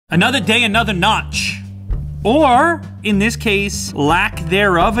Another day, another notch. Or, in this case, lack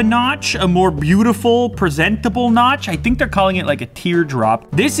thereof a notch, a more beautiful, presentable notch. I think they're calling it like a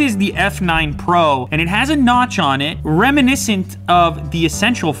teardrop. This is the F9 Pro, and it has a notch on it reminiscent of the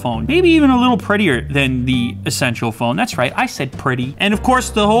Essential phone. Maybe even a little prettier than the Essential phone. That's right, I said pretty. And of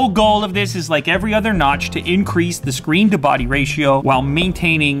course, the whole goal of this is like every other notch to increase the screen to body ratio while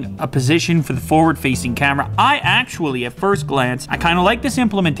maintaining a position for the forward-facing camera. I actually, at first glance, I kind of like this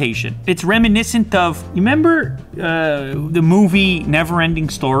implementation. It's reminiscent of, you remember the movie Never-Ending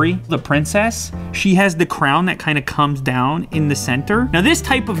Story? The princess, she has the crown that kind of comes down in the center. Now this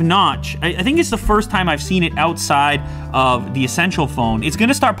type of notch, I think it's the first time I've seen it outside of the Essential phone. It's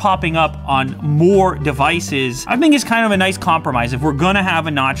gonna start popping up on more devices. I think it's kind of a nice compromise. If we're gonna have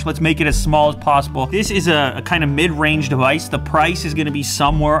a notch, let's make it as small as possible. This is a kind of mid-range device. The price is gonna be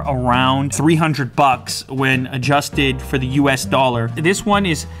somewhere around 300 bucks when adjusted for the US dollar. This one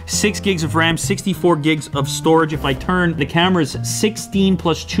is 6 gigs of RAM, 64 gigs of storage. If I turn, the camera's 16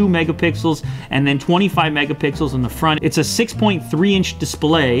 plus 2 megapixels and then 25 megapixels in the front. It's a 6.3-inch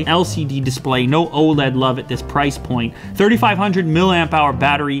display, LCD display, no OLED love at this price point. 3500 milliamp hour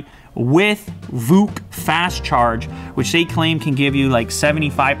battery with VOOC fast charge, which they claim can give you like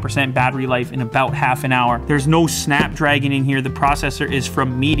 75% battery life in about half an hour. There's no Snapdragon in here. The processor is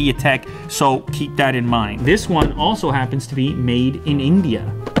from MediaTek, so keep that in mind. This one also happens to be made in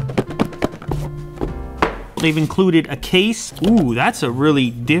India. They've included a case. Ooh, that's a really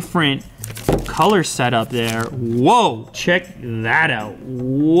different color setup there. Whoa, check that out.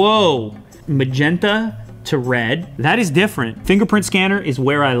 Whoa, magenta to red. That is different. Fingerprint scanner is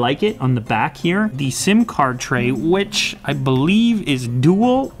where I like it, on the back here. The SIM card tray, which I believe is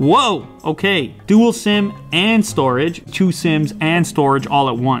dual. Whoa, okay. Dual SIM and storage. 2 SIMs and storage all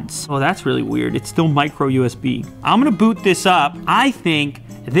at once. Oh, that's really weird. It's still micro USB. I'm gonna boot this up. I think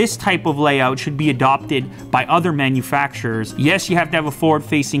this type of layout should be adopted by other manufacturers. Yes, you have to have a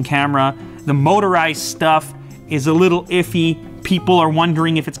forward-facing camera. The motorized stuff is a little iffy. People are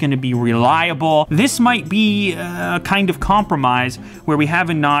wondering if it's going to be reliable. This might be a kind of compromise where we have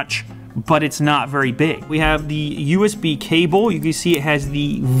a notch, but it's not very big. We have the USB cable. You can see it has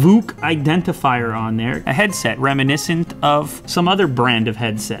the VOOC identifier on there. A headset reminiscent of some other brand of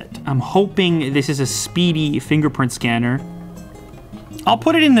headset. I'm hoping this is a speedy fingerprint scanner. I'll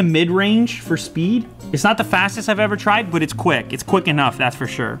put it in the mid-range for speed. It's not the fastest I've ever tried, but it's quick. It's quick enough, that's for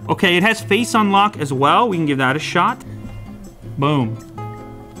sure. Okay, it has face unlock as well. We can give that a shot. Boom.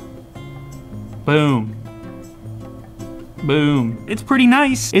 Boom. Boom. It's pretty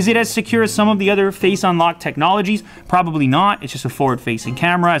nice. Is it as secure as some of the other face unlock technologies? Probably not. It's just a forward-facing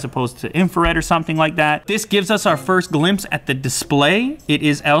camera as opposed to infrared or something like that. This gives us our first glimpse at the display. It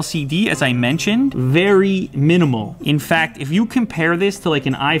is LCD, as I mentioned. Very minimal. In fact, if you compare this to like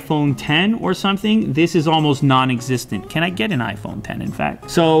an iPhone 10 or something, this is almost non-existent. Can I get an iPhone 10, in fact?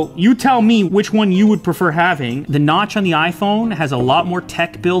 So you tell me which one you would prefer having. The notch on the iPhone has a lot more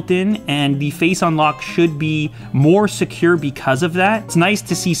tech built in, and the face unlock should be more secure because of that. It's nice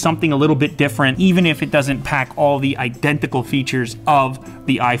to see something a little bit different, even if it doesn't pack all the identical features of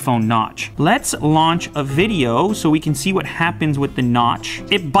the iPhone notch. Let's launch a video so we can see what happens with the notch.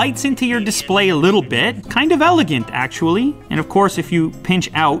 It bites into your display a little bit. Kind of elegant, actually. And of course, if you pinch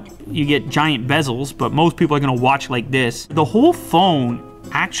out, you get giant bezels, but most people are gonna watch like this. The whole phone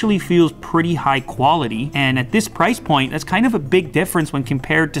actually feels pretty high quality, and at this price point, that's kind of a big difference when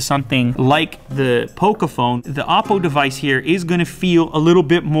compared to something like the Pocophone. The Oppo device here is going to feel a little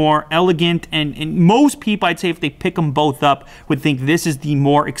bit more elegant, and most people, I'd say, if they pick them both up, would think this is the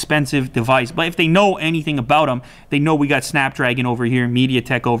more expensive device. But if they know anything about them, they know we got Snapdragon over here,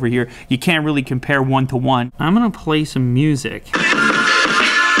 MediaTek over here. You can't really compare one to one. I'm gonna play some music.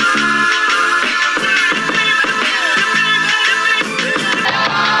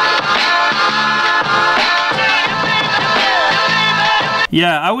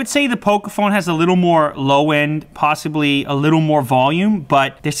 Yeah, I would say the Pocophone has a little more low end, possibly a little more volume,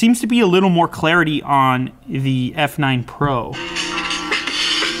 but there seems to be a little more clarity on the F9 Pro.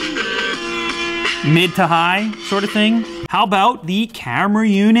 Mid to high sort of thing. How about the camera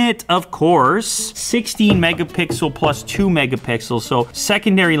unit? Of course, 16 megapixel plus 2 megapixels. So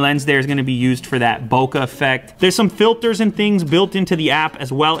secondary lens there is going to be used for that bokeh effect. There's some filters and things built into the app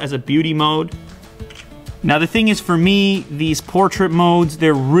as well as a beauty mode. Now the thing is, for me, these portrait modes,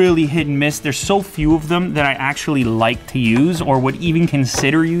 they're really hit and miss. There's so few of them that I actually like to use or would even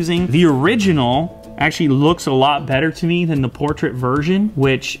consider using. The original actually looks a lot better to me than the portrait version,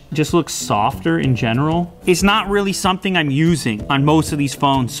 which just looks softer in general. It's not really something I'm using on most of these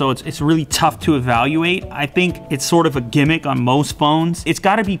phones, so it's really tough to evaluate. I think it's sort of a gimmick on most phones. It's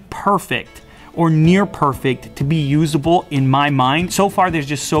gotta be perfect or near perfect to be usable in my mind. So far, there's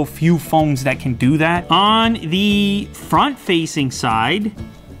just so few phones that can do that. On the front-facing side,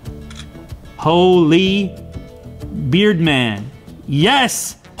 holy beard man.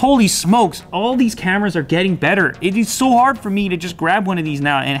 Yes! Holy smokes, all these cameras are getting better. It is so hard for me to just grab one of these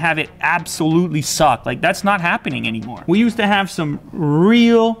now and have it absolutely suck. Like, that's not happening anymore. We used to have some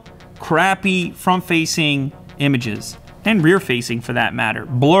real crappy front-facing images. And rear-facing for that matter.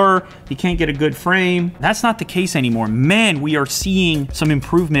 Blur, you can't get a good frame. That's not the case anymore. Man, we are seeing some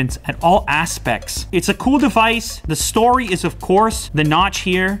improvements at all aspects. It's a cool device. The story is, of course, the notch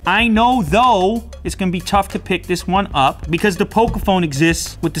here. I know, though, it's gonna be tough to pick this one up because the Pocophone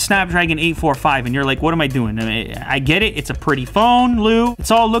exists with the Snapdragon 845, and you're like, what am I doing? I get it, it's a pretty phone, Lou.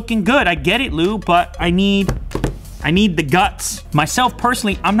 It's all looking good, I get it, Lou, but I need the guts. Myself,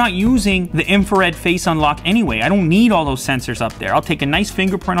 personally, I'm not using the infrared face unlock anyway. I don't need all those sensors up there. I'll take a nice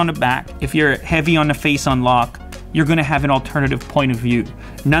fingerprint on the back. If you're heavy on the face unlock, you're gonna have an alternative point of view.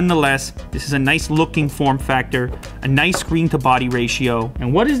 Nonetheless, this is a nice looking form factor, a nice screen to body ratio.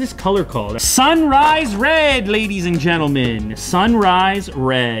 And what is this color called? Sunrise Red, ladies and gentlemen. Sunrise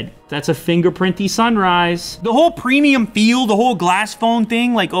Red. That's a fingerprinty sunrise. The whole premium feel, the whole glass phone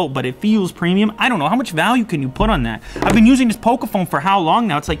thing, like, oh, but it feels premium. I don't know, how much value can you put on that? I've been using this Pocophone for how long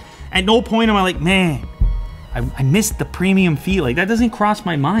now? It's like, at no point am I like, man, I missed the premium feel. Like, that doesn't cross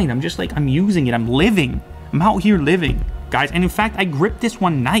my mind. I'm just like, I'm using it, I'm living. I'm out here living, guys. And in fact, I gripped this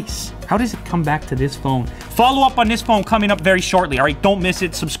one nice. How does it come back to this phone? Follow up on this phone coming up very shortly, all right? Don't miss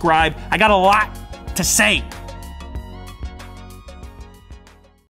it, subscribe. I got a lot to say.